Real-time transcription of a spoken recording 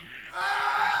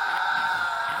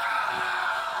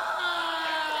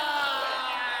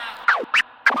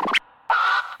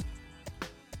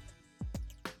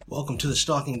Welcome to the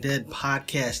Stalking Dead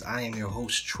podcast. I am your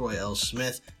host, Troy L.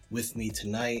 Smith. With me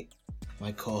tonight,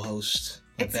 my co-host,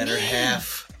 my better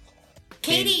half,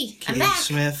 Katie. I'm Katie back.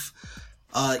 Smith.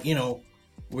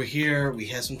 We're here. We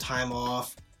had some time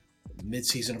off.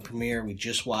 Mid-season premiere. We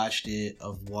just watched it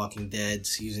of Walking Dead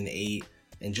season 8.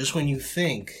 And just when you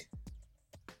think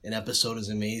an episode is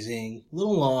amazing, a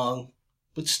little long,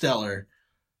 but stellar,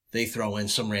 they throw in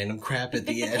some random crap at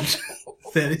the end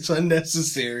that is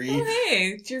unnecessary. Oh,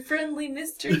 hey, it's your friendly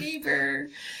Mr. Neighbor,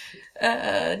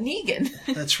 Negan.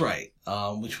 That's right.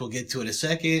 Which we'll get to in a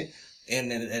second.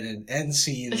 And then at an end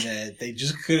scene that they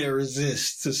just couldn't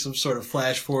resist to some sort of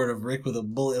flash forward of Rick with a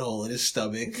bullet hole in his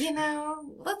stomach. You know,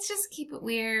 let's just keep it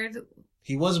weird.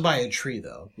 He was by a tree,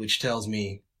 though, which tells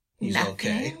me he's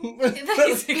okay.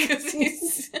 That's because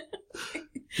he's...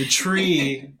 The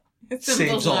tree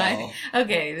saves all.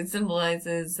 Okay, it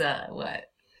symbolizes, what?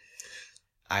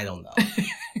 I don't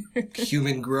know.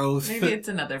 Human growth. Maybe it's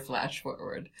another flash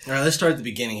forward. All right, let's start at the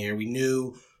beginning here. We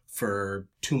knew for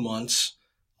 2 months,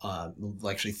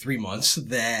 actually 3 months,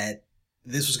 that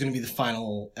this was going to be the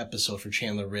final episode for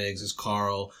Chandler Riggs as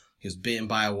Carl. He was bitten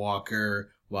by a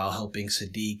walker while helping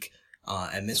Sadiq,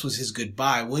 and this was his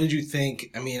goodbye. What did you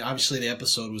think? I mean, obviously the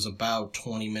episode was about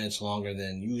 20 minutes longer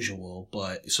than usual,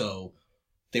 but so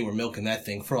they were milking that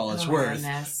thing for all it's worth.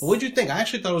 But what did you think? I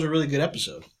actually thought it was a really good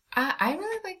episode. I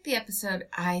really liked the episode.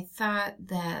 I thought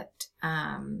that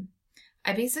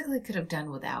I basically could have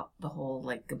done without the whole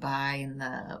like goodbye in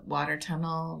the water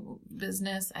tunnel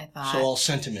business. I thought So all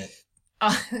sentiment.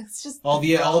 It's just all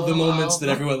of the moments that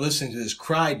everyone listening to this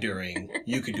cried during,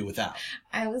 you could do without.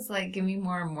 I was like, give me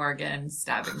more Morgan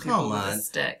stabbing people with a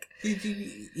stick.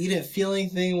 You didn't feel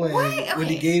anything when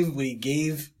he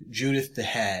gave Judith the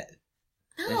hat.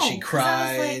 No, and she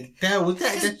cried.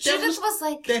 Judith was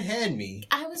like, that had me.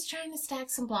 I was trying to stack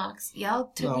some blocks.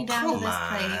 Y'all took me down to this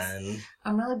place.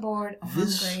 I'm really bored. I'm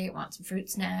hungry. I want some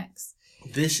fruit snacks.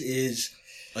 This is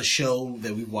a show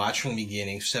that we watched from the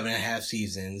beginning, 7.5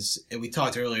 seasons, and we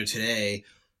talked earlier today.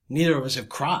 Neither of us have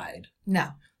cried. No.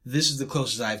 This is the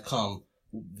closest I've come.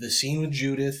 The scene with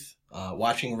Judith,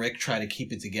 watching Rick try to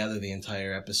keep it together the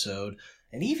entire episode,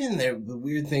 and even the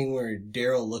weird thing where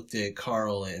Daryl looked at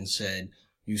Carl and said,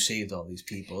 "You saved all these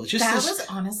people." It's just that was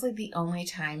honestly the only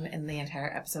time in the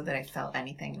entire episode that I felt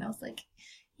anything, and I was like,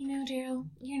 you know, Daryl,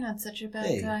 you're not such a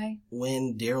bad guy.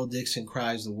 When Daryl Dixon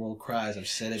cries, the world cries. I've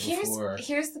said it before.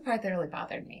 Here's the part that really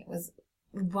bothered me was,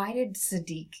 why did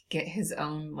Sadiq get his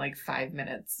own, 5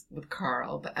 minutes with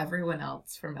Carl, but everyone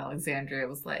else from Alexandria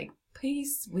was like,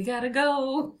 peace, we gotta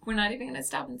go. We're not even gonna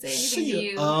stop and say anything to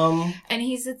you. And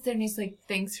he sits there and he's like,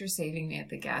 thanks for saving me at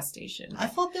the gas station. I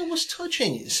thought that was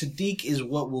touching. Sadiq is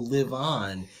what will live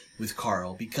on with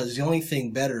Carl, because the only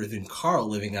thing better than Carl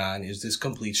living on is this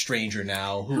complete stranger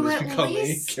now who has become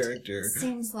a character.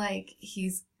 Seems like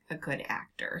he's a good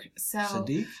actor. So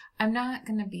Sadiq? I'm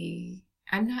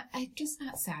just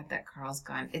not sad that Carl's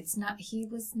gone. He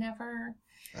was never.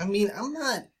 I mean, I'm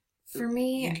not. For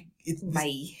me,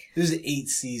 bye. This is an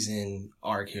 8-season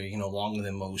arc here, longer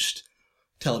than most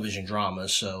television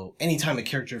dramas. So anytime a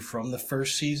character from the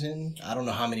first season, I don't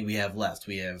know how many we have left.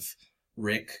 We have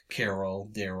Rick, Carol,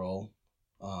 Daryl,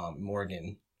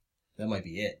 Morgan. That might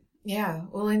be it. Yeah.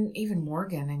 Well, and even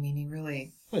Morgan, I mean, he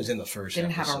really was in the first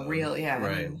didn't episode. have a real,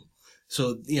 Right.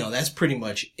 So, that's pretty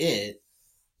much it.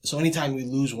 So anytime we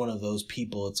lose one of those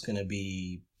people, it's going to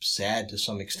be sad to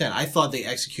some extent. I thought they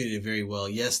executed it very well.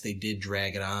 Yes, they did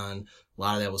drag it on. A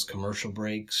lot of that was commercial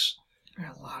breaks.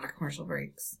 A lot of commercial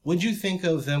breaks. What'd you think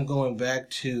of them going back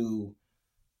to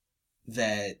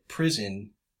that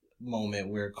prison moment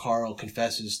where Carl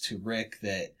confesses to Rick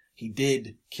that he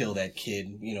did kill that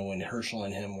kid, when Herschel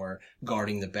and him were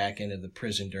guarding the back end of the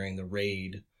prison during the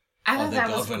raid? I thought that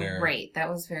was great. That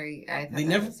was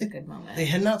was a good moment. They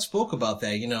had not spoke about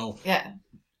that, Yeah.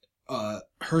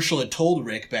 Herschel had told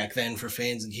Rick back then, for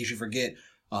fans, and he should forget,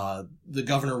 the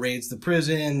governor raids the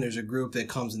prison. There's a group that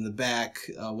comes in the back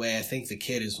way. I think the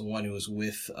kid is the one who was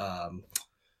with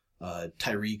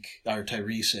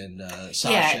Tyrese and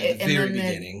Sasha at the very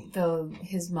beginning.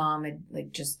 His mom had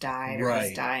just died or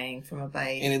was dying from a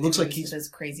bite. And it looks like he's his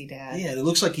crazy dad. Yeah, it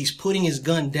looks like he's putting his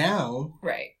gun down.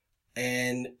 Right.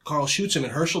 And Carl shoots him,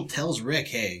 and Herschel tells Rick,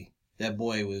 hey, that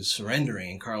boy was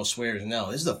surrendering, and Carl swears no.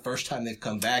 This is the first time they've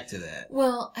come back to that.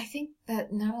 Well, I think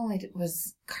that not only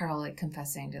was Carl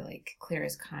confessing to clear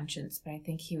his conscience, but I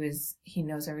think he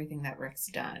knows everything that Rick's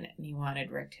done, and he wanted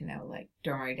Rick to know,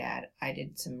 don't worry, Dad, I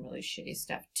did some really shitty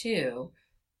stuff too,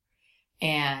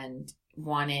 and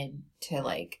wanted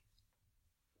to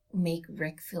make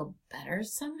Rick feel better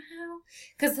somehow.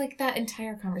 Because, like, that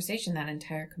entire conversation, that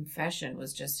entire confession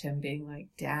was just him being like,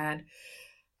 Dad,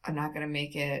 I'm not going to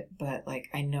make it, but, like,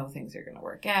 I know things are going to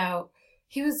work out.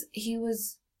 He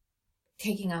was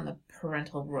taking on the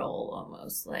parental role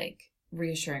almost, like,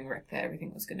 reassuring Rick that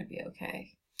everything was going to be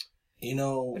okay. You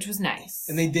know... Which was nice.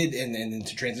 And they did, and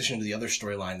to transition to the other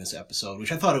storyline this episode,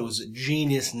 which I thought it was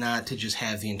genius not to just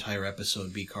have the entire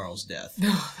episode be Carl's death.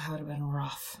 Oh, that would have been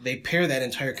rough. They pair that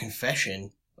entire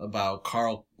confession about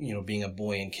Carl, being a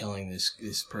boy and killing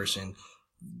this person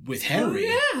with Henry.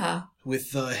 Oh, yeah.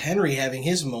 With Henry having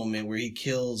his moment where he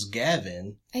kills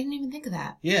Gavin. I didn't even think of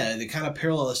that. Yeah, the kind of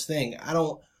parallel this thing. I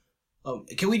don't...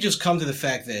 can we just come to the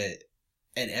fact that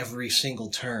at every single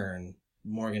turn,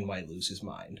 Morgan might lose his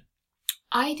mind?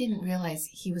 I didn't realize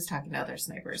he was talking to other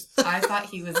snipers. I thought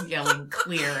he was yelling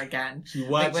clear again.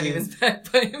 Like when he was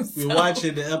back by himself. We're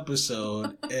watching the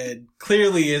episode, and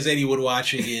clearly, as anyone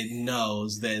watching it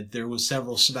knows, that there was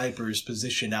several snipers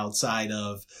positioned outside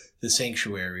of the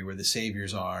sanctuary where the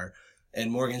saviors are, and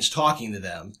Morgan's talking to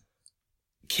them.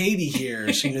 Katie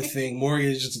here seemed to think Morgan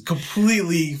is just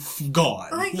completely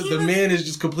gone. Like the man is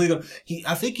just completely gone.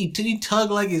 I think did he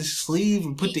tug like his sleeve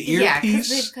and put the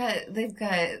earpiece? Yeah, because they've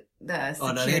got the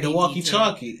oh no, they had the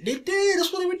walkie-talkie. They did.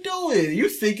 That's what they were doing. You're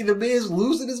thinking the man's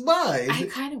losing his mind. I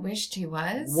kind of wished he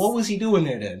was. What was he doing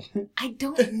there then? I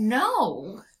don't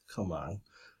know. Come on.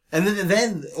 And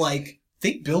then like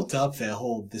they built up that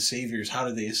whole the saviors. How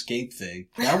did they escape thing?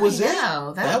 That was it.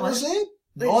 That was it.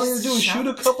 All they had to do was shoot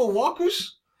a couple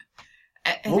walkers.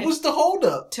 And what was the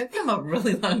holdup? Took them a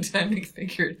really long time to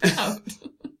figure it out.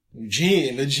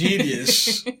 Eugene, the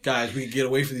genius. Guys, we can get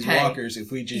away from these walkers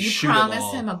if we just shoot them all. You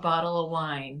promise him a bottle of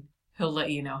wine, he'll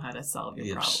let you know how to solve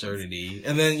your problems. The absurdity.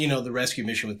 And then, the rescue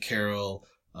mission with Carol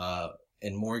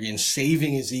and Morgan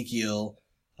saving Ezekiel.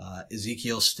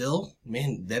 Ezekiel still,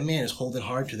 that man is holding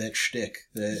hard to that shtick,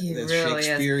 that really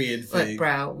Shakespearean thing. Look,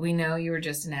 bro, we know you were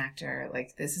just an actor.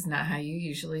 Like, this is not how you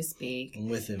usually speak. I'm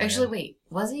with him. Actually, wait,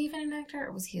 was he even an actor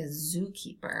or was he a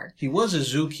zookeeper? He was a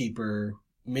zookeeper.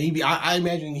 Maybe, I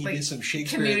imagine he did some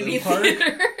Shakespeare in the park.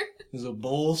 There's a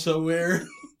bowl somewhere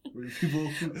where people...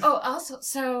 Oh, also,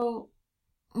 so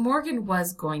Morgan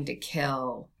was going to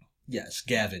kill... Yes,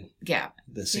 Gavin.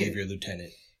 The savior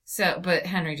lieutenant. So, but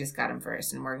Henry just got him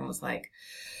first, and Morgan was like,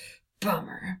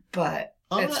 bummer, but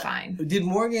it's fine. Did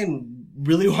Morgan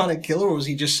really want to kill her, or was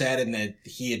he just saddened that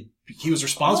he was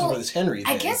responsible for this Henry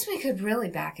thing? I guess we could really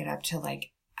back it up to,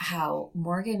 like, how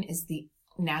Morgan is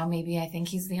now maybe I think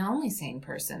he's the only sane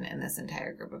person in this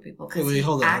entire group of people. Wait,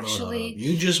 hold on.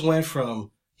 You just went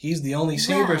from he's the only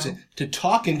sane person to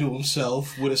talking to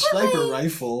himself with a sniper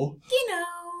rifle.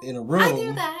 In a room. I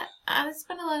do that. I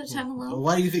spend a lot of time alone.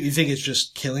 Why do you think? You think it's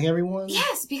just killing everyone?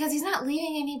 Yes, because he's not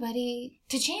leaving anybody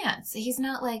to chance. He's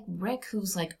not like Rick,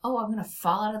 who's like, oh, I'm going to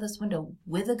fall out of this window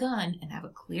with a gun and have a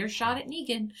clear shot at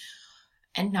Negan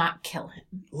and not kill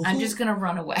him. I'm just going to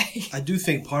run away. I do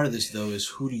think part of this, though, is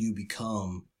who do you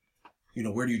become?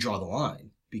 Where do you draw the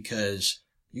line? Because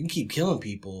you can keep killing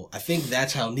people. I think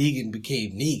that's how Negan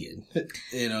became Negan.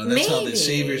 That's how the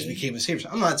saviors became the saviors.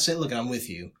 I'm not saying, look, I'm with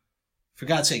you. For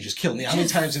God's sake, just kill me. How many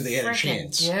times have they had a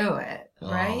chance? Do it,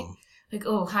 right? Like,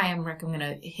 oh, hi, I'm Rick. I'm going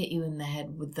to hit you in the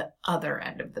head with the other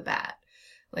end of the bat.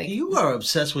 Like, you are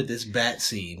obsessed with this bat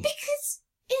scene. Because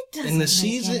it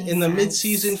doesn't in the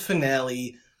mid-season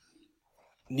finale,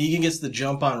 Negan gets the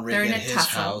jump on Rick at his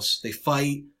house. They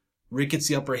fight. Rick gets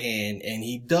the upper hand, and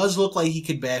he does look like he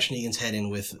could bash Negan's head in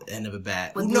with the end of a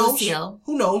bat. With Lucille.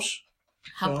 Who knows?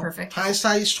 How perfect.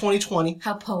 Hindsight is 20/20.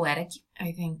 How poetic.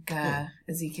 I think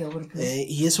Ezekiel would approve.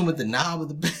 He hits him with the knob of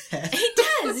the bat. He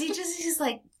does. He's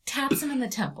like taps him in the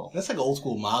temple. That's like an old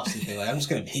school mobster thing. Like, I'm just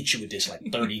gonna hit you with this like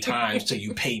 30 times till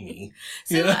you pay me.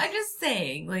 So I'm just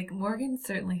saying, like, Morgan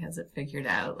certainly has it figured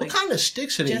out. Like, what kind of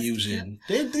sticks are they using?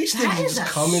 These things are just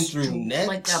coming through necks.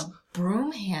 Like a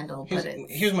broom handle, but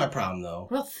here's my problem though.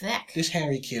 Real thick. This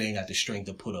Henry kid ain't got the strength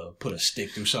to put a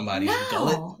stick through somebody's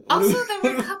gullet. Also,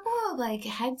 there were a couple of like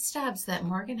head stabs that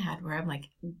Morgan had where I'm like,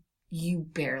 you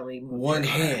barely moved one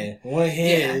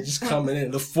hand just coming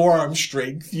in. The forearm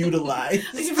strength utilized.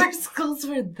 These skills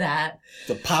were that.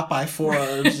 The Popeye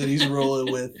forearms that he's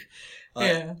rolling with.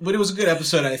 But it was a good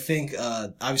episode. I think,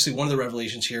 obviously one of the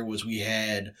revelations here was we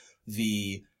had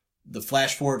the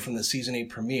flash forward from the season 8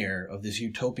 premiere of this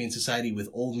utopian society with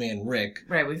Old Man Rick.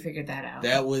 Right, we figured that out.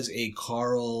 That was a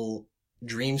Carl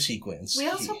dream sequence.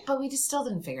 But we just still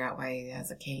didn't figure out why he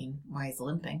has a cane, why he's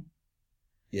limping.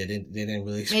 Yeah, they didn't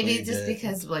really explain. Maybe just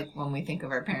because, like, when we think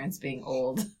of our parents being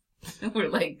old, we're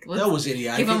like, let's that was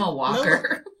idiotic. Give him a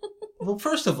walker. No. Well,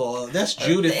 first of all, that's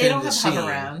Judith they in don't the have scene.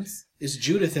 Hover-rounds. It's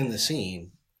Judith in the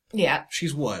scene. Yeah.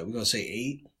 She's what? We're going to say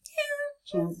 8?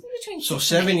 So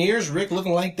 7 years, Rick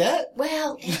looking like that?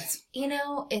 Well, it's,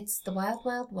 it's the wild,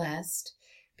 wild west.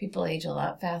 People age a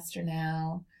lot faster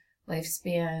now.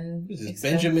 Lifespan. Is this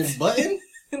Benjamin Button?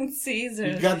 Caesar.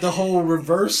 You got the whole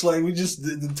reverse, like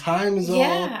the time is all.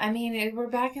 Yeah, I mean, we're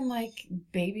back in like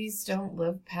babies don't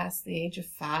live past the age of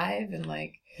 5 and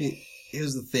like.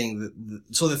 Here's the thing.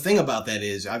 So the thing about that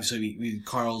is, obviously,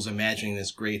 Carl's imagining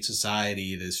this great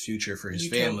society, this future for his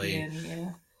family. Yeah.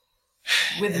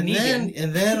 With Negan.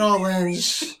 And then all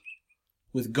ends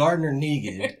with Gardner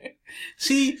Negan.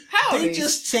 See, they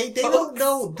just say they don't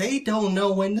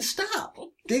know when to stop.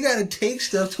 They gotta take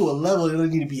stuff to a level they don't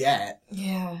need to be at.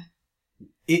 Yeah.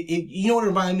 You know what it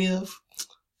reminded me of?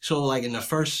 So like in the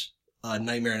first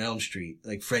Nightmare on Elm Street,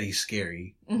 like Freddy's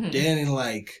scary. Mm-hmm. Then in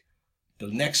like the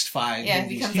next 5 movies,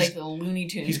 movies, becomes like the Looney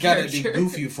Tunes. He's got to be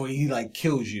goofy before he like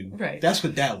kills you. Right. That's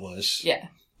what that was. Yeah.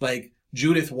 Like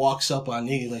Judith walks up on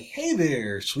Negan like, "Hey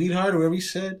there, sweetheart," or whatever he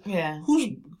said. Yeah.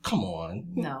 Come on.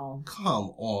 No.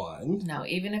 Come on. No,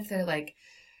 even if they're like,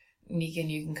 Negan,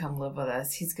 you can come live with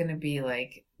us, he's going to be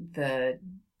like the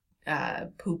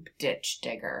poop ditch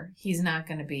digger. He's not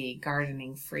going to be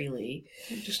gardening freely.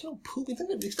 There's no poop.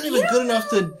 It's not even good enough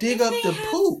to dig up the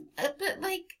poop. But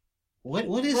like...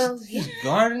 What is he's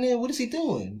gardening? What is he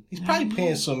doing? He's probably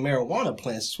planting some marijuana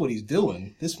plants. That's what he's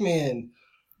doing. This man...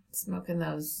 Smoking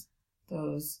those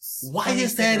why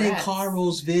is that cigarettes. In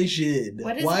Carl's vision?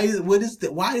 Why does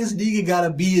Negan gotta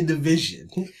be in the vision?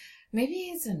 Maybe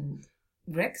it's in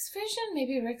Rick's vision?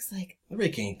 Maybe Rick's like...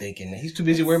 Rick ain't thinking that. He's too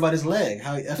busy worrying about his leg.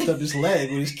 How he effed up his leg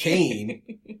with his cane.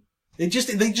 They just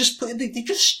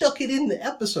stuck it in the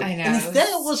episode. I know. And if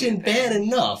that wasn't bad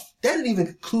enough, that didn't even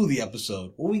conclude the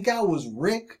episode. What we got was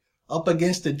Rick up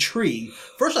against a tree.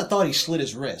 First I thought he slit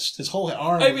his wrist. His whole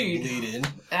arm was bleeding.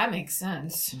 That makes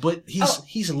sense. But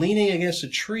he's leaning against a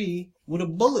tree with a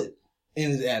bullet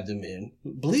in his abdomen,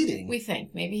 bleeding. We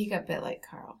think. Maybe he got bit like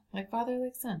Carl. Like father,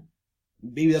 like son.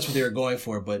 Maybe that's what they were going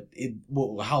for, but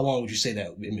how long would you say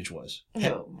that image was?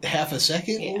 Half a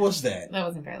second? Yeah. What was that? That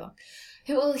wasn't very long.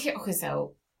 Okay,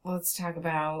 so let's talk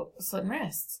about slitting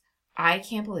wrists. I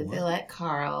can't believe they let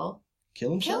Carl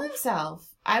kill himself.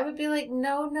 I would be like,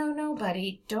 no,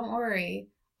 buddy. Don't worry.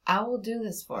 I will do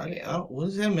this for you. What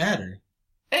does that matter?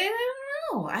 I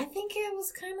don't know. I think it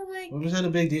was kind of like... What was that a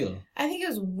big deal? I think it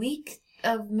was weak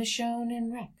of Michonne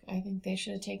and Rick. I think they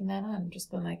should have taken that on.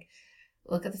 Just been like,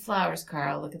 look at the flowers,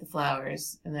 Carl. Look at the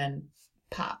flowers. And then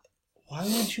pop. Why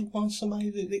would you want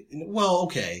somebody to... Well,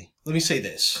 okay. Let me say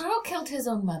this. Carl killed his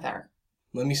own mother.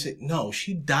 Let me say... No,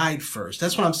 she died first.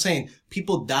 That's what I'm saying.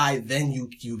 People die, then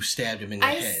you stabbed him in the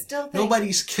head. Still think,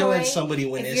 nobody's killing somebody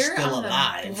when they're still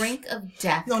alive. If you're on the brink of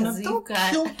death...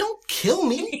 No, don't kill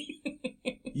me.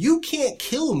 You can't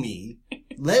kill me.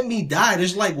 Let me die.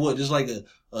 There's like what? There's like a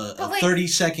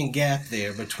 30-second gap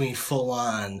there between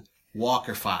full-on...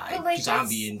 Walker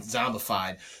zombie and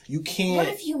zombified. You can't. What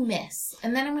if you miss?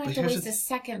 And then I'm going to have to waste a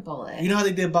second bullet. You know how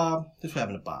they did Bob? This is what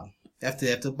happened to Bob.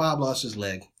 After Bob lost his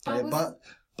leg,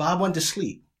 Bob went to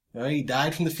sleep. All right? He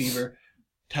died from the fever.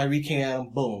 Tyree came at him,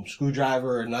 boom,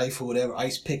 screwdriver or knife or whatever,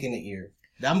 ice pick in the ear.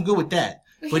 I'm good with that.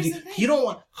 But you don't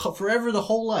want forever the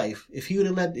whole life. If he would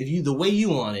have the way you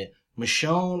want it,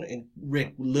 Michonne and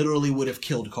Rick literally would have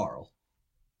killed Carl.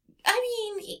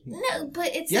 No, but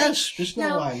it's just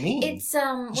know what I mean. It's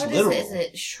what is it? Is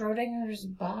it Schrodinger's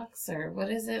box or what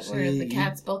is it? Where the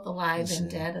cat's both alive and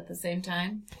dead at the same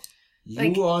time? He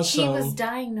was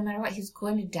dying no matter what. He was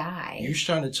going to die. You're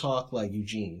trying to talk like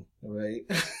Eugene, all right?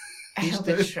 I hope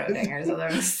it's Schrodinger's,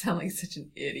 otherwise I sound like such an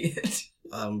idiot.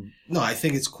 No, I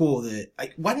think it's cool that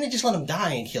why didn't they just let him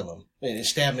die and kill him and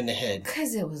stab him in the head?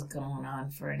 Because it was going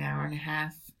on for an hour and a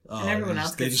half. And everyone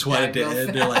else they just wanted to end.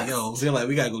 They're like,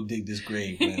 we gotta go dig this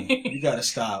grave, man. You gotta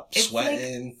stop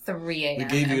sweating. Like 3 a.m. We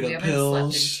gave you the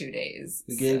pills. Slept in 2 days.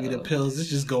 We gave you the pills. It's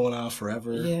just going on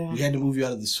forever. Yeah. We had to move you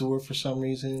out of the sewer for some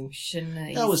reason. Shouldn't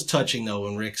have. That was touching though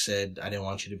when Rick said, "I didn't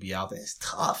want you to be out there." It's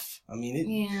tough. I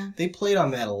mean, they played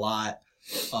on that a lot.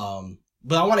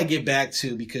 But I want to get back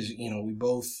to because we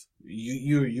both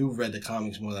you've read the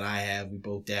comics more than I have. We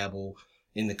both dabble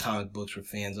in the comic books. We're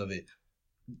fans of it.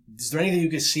 Is there anything you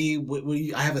could see?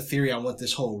 I have a theory on what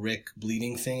this whole Rick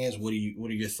bleeding thing is. What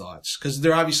are your thoughts? Because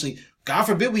they're obviously, God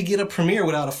forbid we get a premiere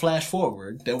without a flash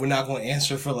forward that we're not going to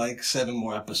answer for like 7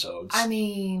 more episodes. I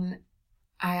mean,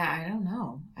 I don't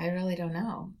know. I really don't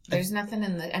know. There's nothing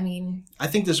in the. I mean, I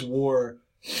think this war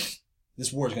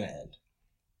is going to end.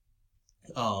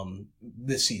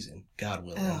 This season, God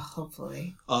willing.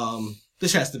 Hopefully.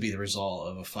 This has to be the result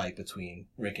of a fight between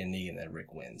Rick and Negan that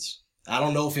Rick wins. I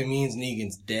don't know if it means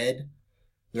Negan's dead.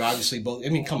 They're obviously both... I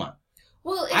mean, come on.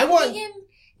 Well, I want...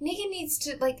 Negan needs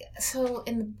to, like, so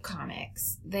in the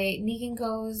comics, Negan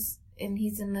goes and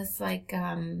he's in this, like,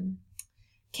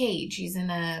 cage. He's in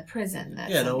a prison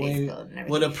that somebody's built and everything.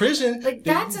 Well, a prison... Like,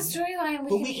 that's a storyline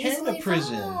we had a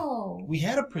prison. Follow. We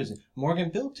had a prison.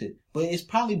 Morgan built it. But it's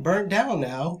probably burnt down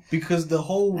now because the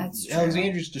whole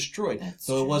Alexandria's destroyed. That's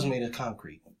so true. It wasn't made of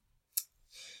concrete.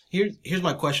 Here's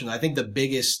my question. I think the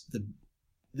biggest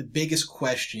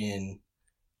question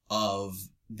of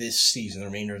this season, the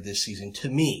remainder of this season, to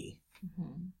me,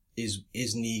 is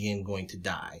Negan going to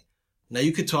die? Now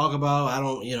you could talk about, I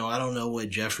don't know what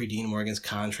Jeffrey Dean Morgan's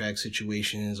contract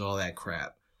situation is, all that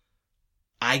crap.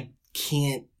 I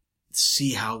can't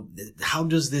see how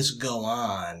does this go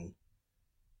on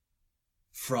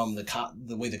from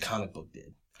the way the comic book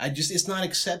did. It's not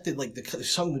accepted. Like there's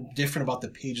something different about the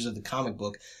pages of the comic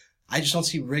book. I just don't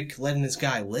see Rick letting this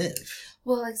guy live.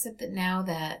 Well, except that now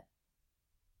that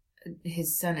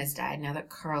his son has died, now that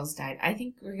Carl's died, I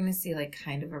think we're going to see like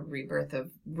kind of a rebirth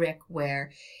of Rick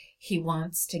where he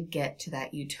wants to get to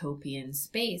that utopian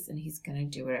space and he's going to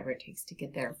do whatever it takes to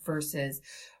get there versus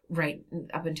right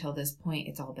up until this point,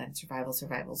 it's all been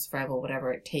survival,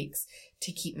 whatever it takes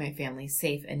to keep my family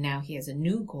safe. And now he has a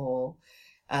new goal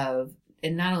of,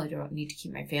 and not only do I need to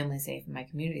keep my family safe and my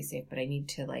community safe, but I need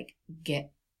to like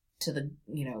get to the,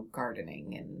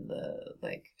 gardening and the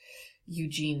like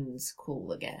Eugene's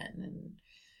cool again. And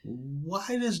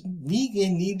why does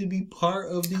Negan need to be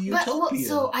part of the utopia?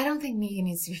 So I don't think Negan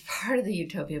needs to be part of the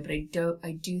utopia, but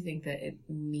I do think that it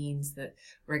means that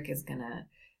Rick is gonna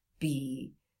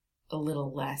be a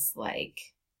little less like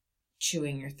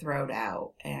chewing your throat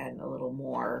out and a little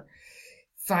more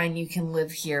fine, you can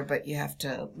live here, but you have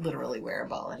to literally wear a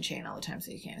ball and chain all the time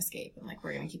so you can't escape. And like,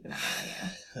 we're going to keep an eye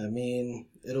on you. I mean,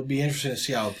 it'll be interesting to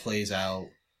see how it plays out.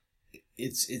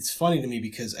 It's funny to me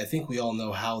because I think we all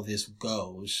know how this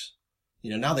goes.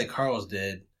 Now that Carl's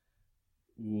dead,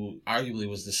 who arguably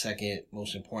was the second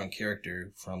most important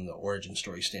character from the origin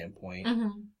story standpoint.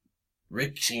 Mm-hmm.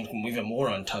 Rick seems even more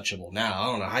untouchable now. I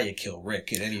don't know how you kill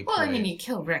Rick at any point. Well, I mean, you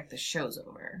kill Rick, the show's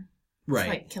over. Right. It's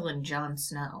like killing Jon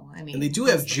Snow. I mean, and they do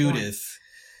have Judith,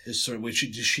 which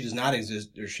she does not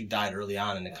exist, or she died early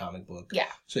on in the comic book. Yeah.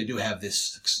 So they do have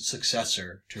this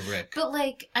successor to Rick. But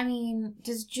like, I mean,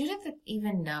 does Judith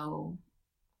even know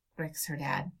Rick's her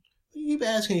dad? You keep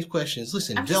asking these questions.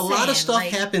 Listen, a lot of stuff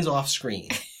happens off screen.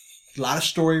 A lot of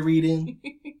story reading.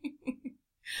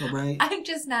 Right. I'm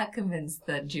just not convinced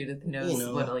that Judith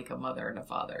knows what like a mother and a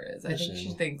father is. I think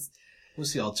she thinks.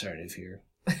 What's the alternative here?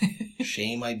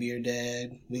 Shane might be her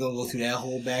dad. We're going to go through that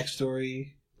whole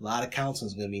backstory. A lot of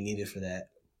counseling's going to be needed for that.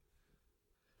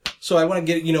 So I want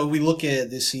to get, we look at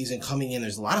this season coming in.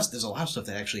 There's a lot of stuff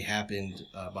that actually happened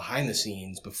behind the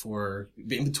scenes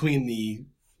in between the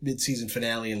mid-season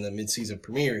finale and the mid-season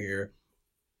premiere here.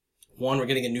 One, we're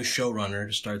getting a new showrunner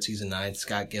to start season 9,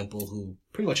 Scott Gimple, who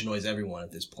pretty much annoys everyone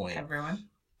at this point. Everyone?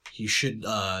 He should,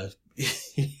 I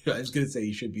was going to say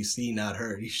he should be seen, not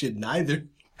heard. He should neither.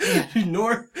 Yeah.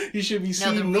 Nor he should be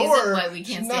seen. The reason why we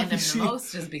can't stand him the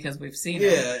most is because we've seen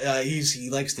him. Yeah, he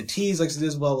likes to tease, likes to do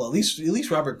this, blah blah. At least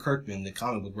Robert Kirkman, the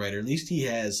comic book writer, at least he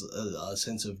has a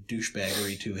sense of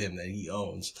douchebaggery to him that he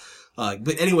owns.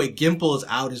 But anyway, Gimple is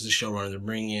out as the showrunner. They're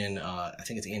bringing in, I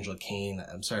think it's Angela Kane.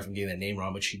 I'm sorry if I'm getting that name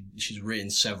wrong, but she's written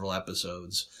several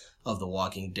episodes of The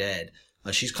Walking Dead.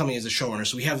 She's coming as a showrunner,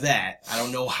 so we have that. I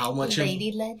don't know how much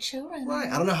lady-led showrunner. Right.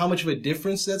 I don't know how much of a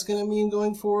difference that's going to mean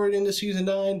going forward into season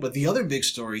 9. But the other big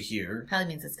story here probably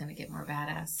means it's going to get more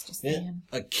badass. Just saying.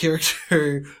 A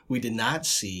character we did not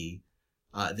see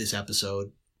this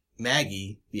episode,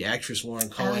 Maggie, the actress Lauren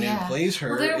Cohen who plays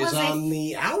her, is on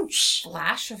the outs.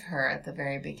 Flash of her at the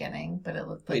very beginning, but it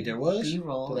looked like Wait, there was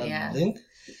B-roll. Yeah. Link?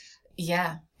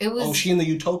 Yeah, it was. Oh, she in the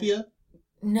Utopia?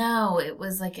 No, it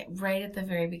was like right at the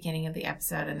very beginning of the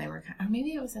episode, and they were, or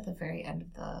maybe it was at the very end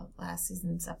of the last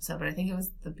season's episode, but I think it was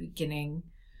the beginning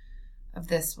of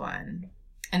this one,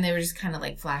 and they were just kind of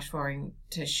like flash forwarding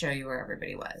to show you where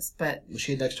everybody was. But was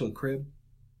she next to a crib?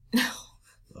 No.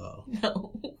 Oh.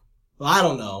 No. Well, I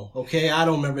don't know. Okay, I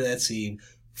don't remember that scene.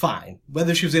 Fine,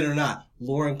 whether she was in it or not.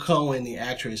 Lauren Cohen, the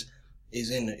actress,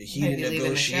 is in heated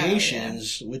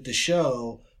negotiations with the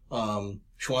show.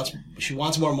 She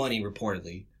wants more money,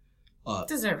 reportedly.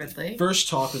 Deservedly. First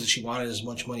talk was that she wanted as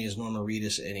much money as Norma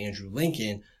Reedus and Andrew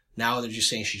Lincoln. Now they're just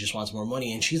saying she just wants more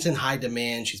money, and she's in high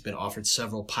demand. She's been offered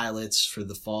several pilots for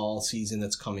the fall season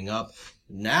that's coming up.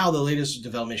 Now the latest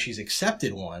development, she's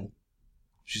accepted one.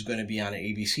 She's going to be on an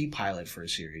ABC pilot for a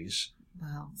series.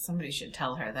 Well, somebody should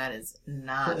tell her that is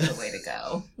not the way to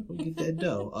go. We'll get that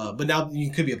dough. But now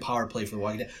you could be a power play for The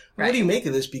Walking Dead. Right. What do you make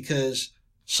of this? Because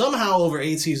somehow over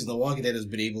 8 seasons, The Walking Dead has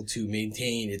been able to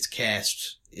maintain its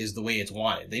cast is the way it's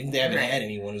wanted. They haven't had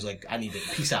anyone who's like, I need to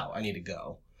peace out. I need to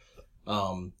go.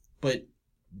 But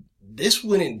this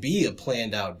wouldn't be a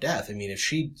planned out death. I mean,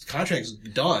 if contract's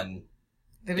done,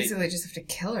 they basically just have to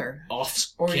kill her off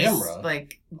or camera, just,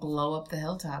 like, blow up the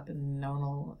hilltop and no one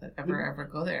will ever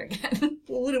go there again.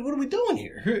 Well, what are we doing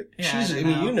here? Yeah, I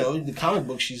mean, you know, in the comic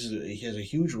book, she has a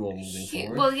huge role moving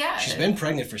forward. Well, yeah, she's been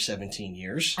pregnant for 17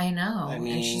 years. I know, I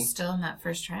mean, and she's still in that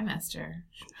first trimester.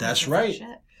 That's right.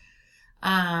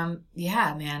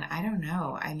 Yeah, man, I don't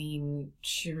know. I mean,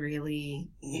 she really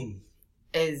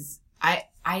is.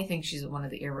 I think she's one of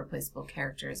the irreplaceable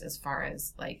characters as far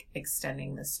as, like,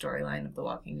 extending the storyline of The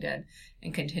Walking Dead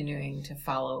and continuing to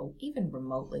follow even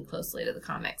remotely closely to the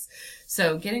comics.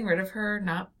 So getting rid of her,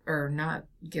 not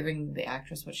giving the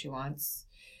actress what she wants,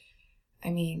 I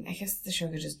mean, I guess the show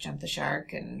could just jump the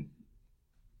shark and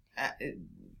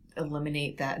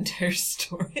eliminate that entire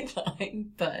storyline,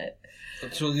 but...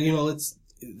 So, you know,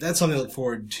 that's something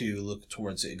to look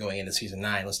towards going into season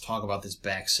 9. Let's talk about this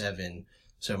back 7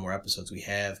 more episodes we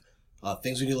have.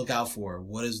 Things we need to look out for.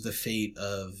 What is the fate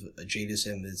of Jadis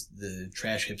and the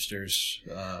trash hipsters,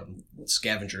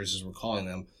 scavengers as we're calling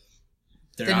them?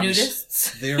 The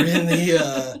nudists? They're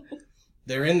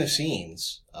in the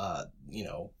scenes, you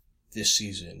know, this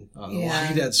season on The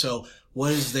Walking Dead. So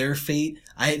what is their fate?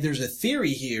 There's a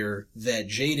theory here that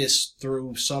Jadis,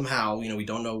 through somehow, you know, we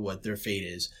don't know what their fate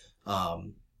is,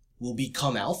 will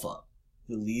become Alpha,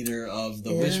 the leader of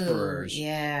the Whisperers.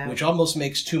 Yeah. Which almost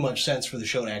makes too much sense for the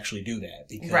show to actually do that,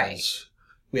 because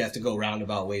we have to go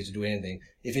roundabout ways to do anything.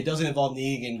 If it doesn't involve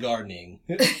Negan gardening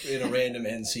in a random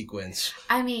end sequence.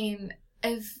 I mean,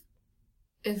 if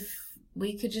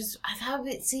we could just,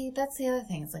 that's the other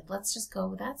thing. It's like, let's just go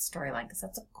with that storyline, because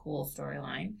that's a cool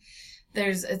storyline.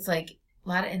 It's like a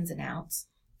lot of ins and outs.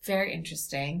 Very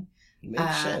interesting.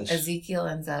 Makes sense. Ezekiel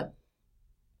ends up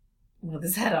with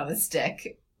his head on a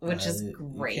stick, which is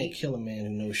great. You can't kill a man who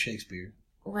knows Shakespeare.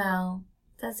 Well,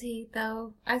 does he,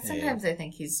 though? Sometimes I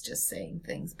think he's just saying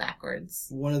things backwards.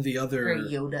 One of the other... Or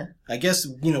Yoda. I guess,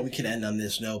 you know, we can end on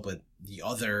this note, but the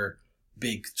other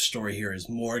big story here is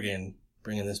Morgan,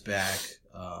 bringing this back,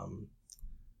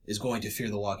 is going to fear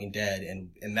The Walking Dead,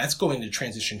 and that's going to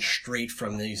transition straight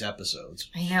from these episodes.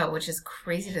 I know, which is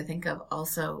crazy to think of.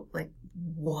 Also, like,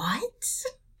 what?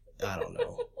 I don't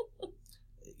know.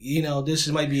 You know, this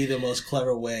might be the most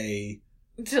clever way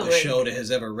a show that has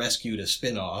ever rescued a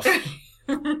spinoff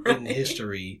in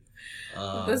history.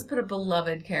 Let's put a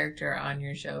beloved character on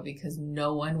your show because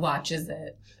no one watches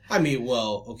it. I mean,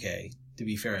 well, okay. To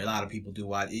be fair, a lot of people do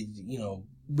watch it. You know,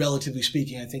 relatively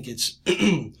speaking, I think it's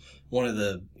one of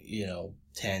the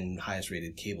 10 highest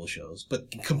rated cable shows. But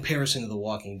in comparison to The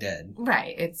Walking Dead,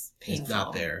 right? It's painful. It's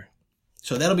not there.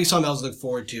 So that'll be something else to look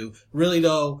forward to. Really,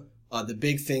 though. The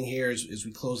big thing here is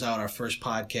we close out our first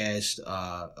podcast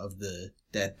of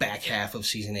that back half of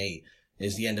season 8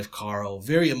 is the end of Carl.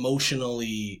 Very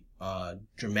emotionally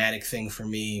dramatic thing for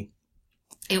me.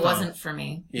 It wasn't for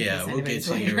me. Yeah, we'll get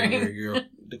to your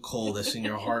the coldest in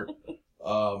your heart.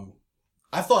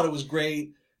 I thought it was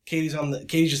great. Katie's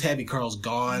just happy Carl's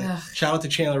gone. Ugh. Shout out to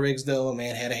Chandler Riggs though.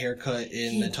 Man had a haircut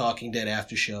in the Talking Dead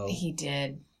after show. He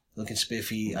did. Looking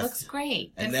spiffy. Looks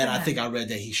great. And then I think I read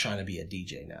that he's trying to be a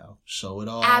DJ now. So it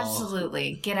all...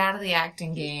 Absolutely. Get out of the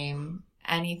acting game.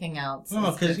 Anything else.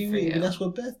 No, because that's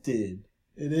what Beth did.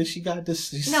 And then she got this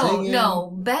singing.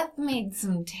 No. Beth made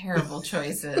some terrible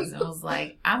choices. It was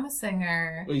like, I'm a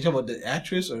singer. Are you talking about the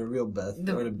actress or the real Beth?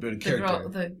 Or the character?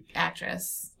 The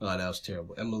actress. Oh, that was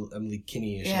terrible. Emily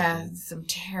Kinney or something. Yeah, some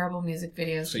terrible music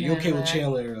videos. So you okay with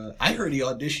Chandler? I heard he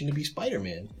auditioned to be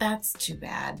Spider-Man. That's too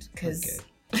bad. Because... Okay.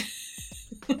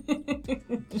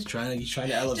 He's trying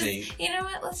to elevate. You know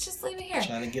what? Let's just leave it here.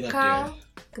 Trying to get up Carl,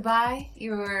 there. Goodbye.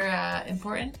 You were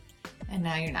important, and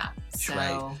now you're not. That's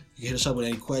right. You hit us up with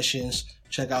any questions.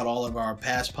 Check out all of our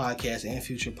past podcasts and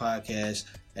future podcasts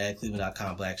at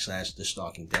cleveland.com/The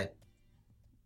Stalking Dead.